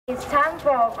It's time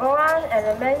for Korean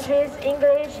Elementary's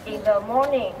English in the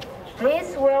morning.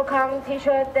 Please welcome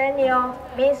Teacher Daniel,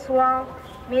 Miss Wang,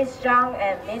 Miss Zhang,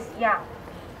 and Miss Yang.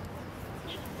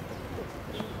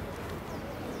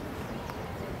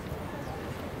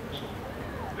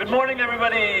 Good morning,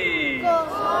 everybody. Good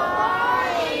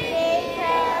morning, Teacher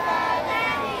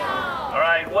Daniel. All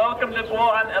right, welcome to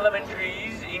Korean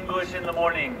Elementary's English in the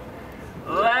morning.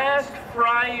 Last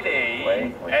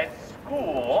Friday at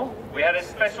school, we had a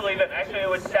special event. Actually, it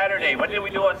was Saturday. What did we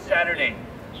do on Saturday?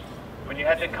 When you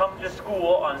had to come to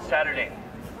school on Saturday?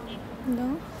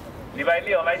 No. 礼拜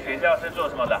六来学校是做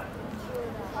什么的？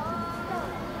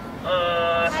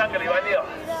上个礼拜六。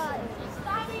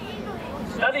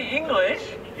Study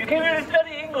English. You came here to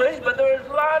study English, but there was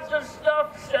lots of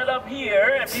stuff set up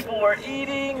here, and people were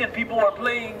eating, and people were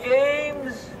playing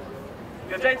games.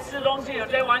 有在吃东西，有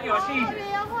在玩游戏。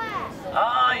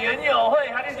园游会。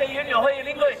How do you say 园游会 in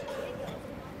English?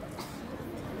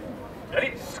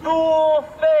 Ready? School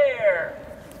fair.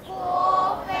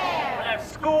 School fair.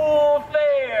 School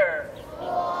fair.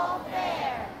 School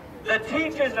fair. The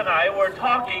teachers and I were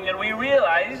talking, and we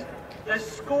realized the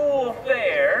school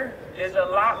fair is a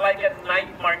lot like a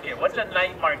night market. What's a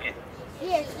night market?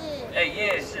 夜市。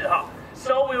夜市哈。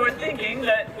So we were thinking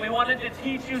that we wanted to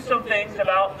teach you some things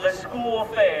about the school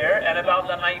fair and about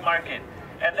the night market.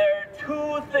 And there are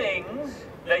two things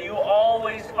that you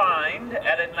always find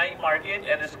at a night market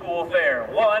and a school fair.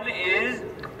 One is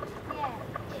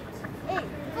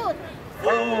Food.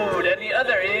 food, and the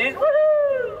other is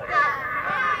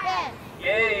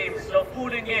games. So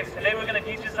food and games. Today we're going to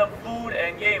teach you some food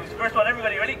and games. First one,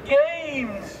 everybody ready?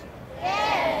 Games.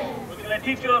 Games. We're going to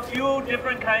teach you a few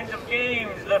different kinds of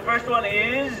games. The first one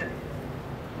is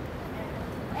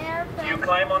you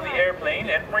climb on the airplane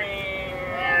and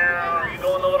you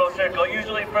go in the little circle.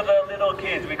 Usually for the little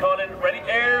kids, we call it ready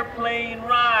airplane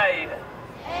ride.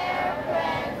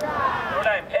 Airplane ride. One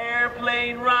time,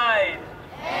 airplane ride.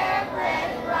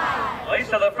 Airplane ride. Okay,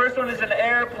 so the first one is an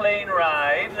airplane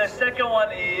ride. The second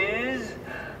one is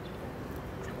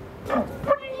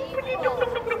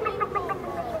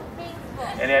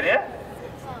any idea?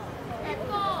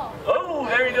 Oh,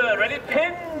 very good. Ready?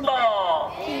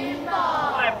 Pinball.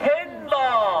 Pinball.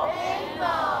 Pinball.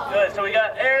 Pinball. Good. So we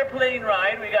got airplane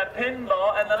ride, we got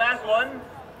pinball, and the last one,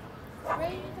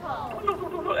 Ring toss.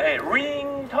 hey,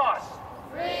 ring toss.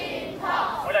 Ring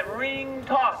toss. What that ring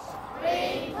toss?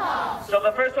 Ring toss. So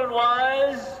the first one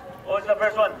was, what was the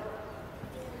first one?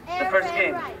 The first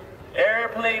game. Ride.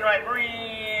 Airplane ride.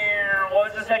 What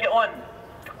was the second one?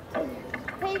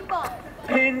 Pinball.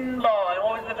 Pinball. And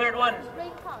what was the third one?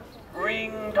 Ring toss.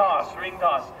 Ring toss. Ring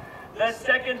toss. The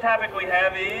second topic we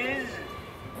have is,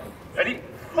 ready?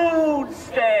 Food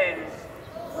stands.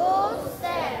 Food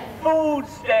stand. Food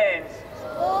stands.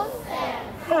 Food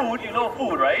stand. Food, you know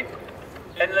food, right?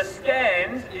 And the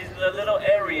stands is the little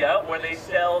area where they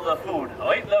sell the food.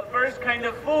 Alright, the first kind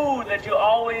of food that you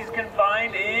always can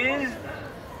find is...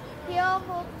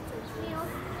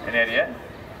 Any idea?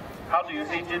 How do you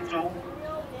say jinju?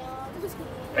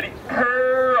 Ready?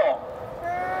 Pearl.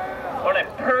 Or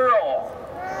like pearl.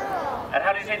 And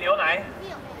how do you say 牛奶?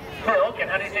 Milk. And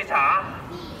how do you say 茶?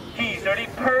 Tea. So ready?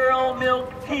 Pearl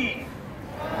milk tea.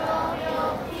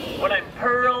 Or like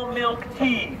pearl milk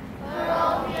tea.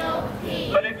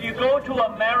 But if you go to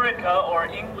America or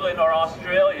England or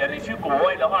Australia, 你去国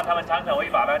外的话，他们常常会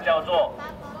把它叫做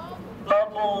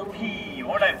bubble tea,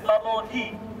 or like bubble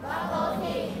tea.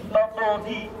 Bubble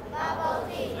tea.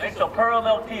 Okay, so pearl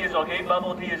milk tea is okay,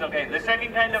 bubble tea is okay. The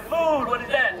second kind of food, what is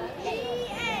that?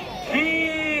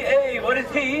 Tea. What is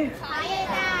tea?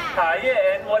 茶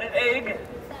叶. And what is egg?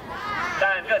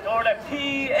 蛋. Good. So we're like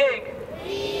tea egg.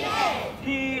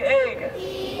 Tea egg.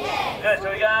 Good.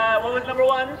 So we got, what was number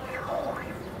one?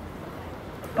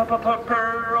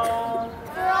 Pearl.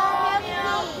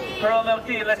 Pearl milk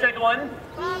tea. The second one?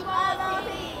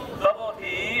 Bubble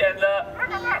tea. And the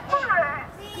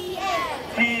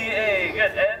tea egg.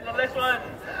 Good. And the next one?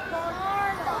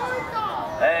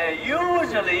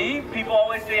 Usually, people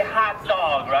always say hot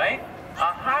dog, right?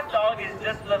 A hot dog is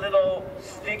just a little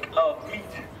stick of meat.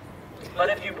 But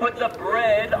if you put the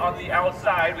bread on the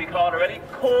outside, we call it already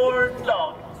corn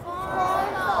dog.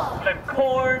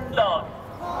 Corn dog.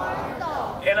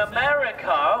 In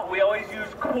America, we always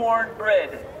use corn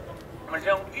bread. 我们是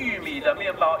用玉米的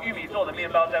面包，玉米做的面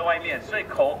包在外面，所以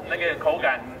那个口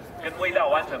感跟味道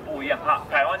完全不一样哈。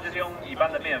台湾就是用一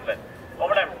般的面粉。我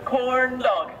们来 corn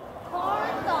dog.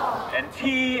 And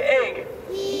tea egg.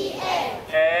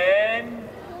 And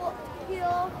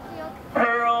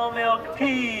pearl milk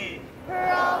tea.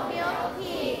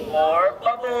 Or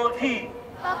bubble tea.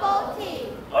 Bubble tea.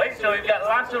 Alright, so we've got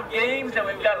lots of games and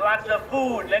we've got lots of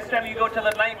food. Next time you go to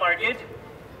the night market,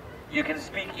 you can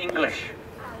speak English.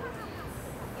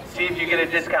 See if you get a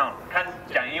discount. 看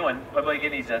讲英文会不会给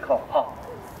你折扣？好。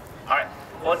Alright,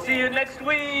 we'll see you next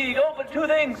week. Oh, but 2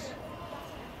 things.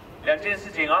 2件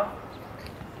事情哦，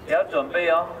也要准备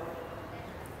哦。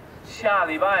下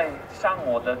礼拜上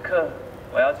我的课，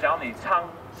我要教你唱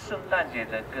圣诞节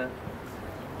的歌。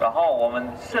然后我们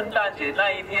圣诞节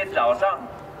那一天早上，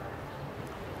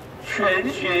全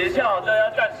学校都要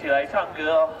站起来唱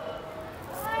歌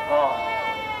哦。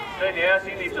所以你要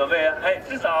心理准备啊！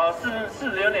至少4、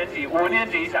6年级、5年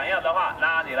级想要的话，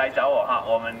那你来找我哈，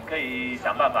我们可以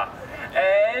想办法。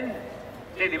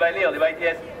这礼拜6、礼拜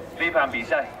天飞盘比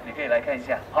赛，你可以来看一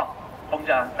下。好，丰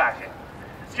家大学。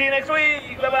See you next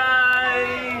week， 拜拜。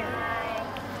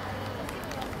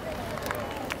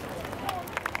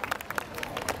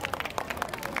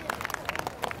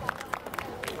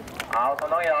好，统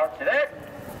统有起立。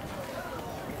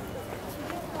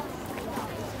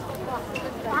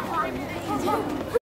Thank you.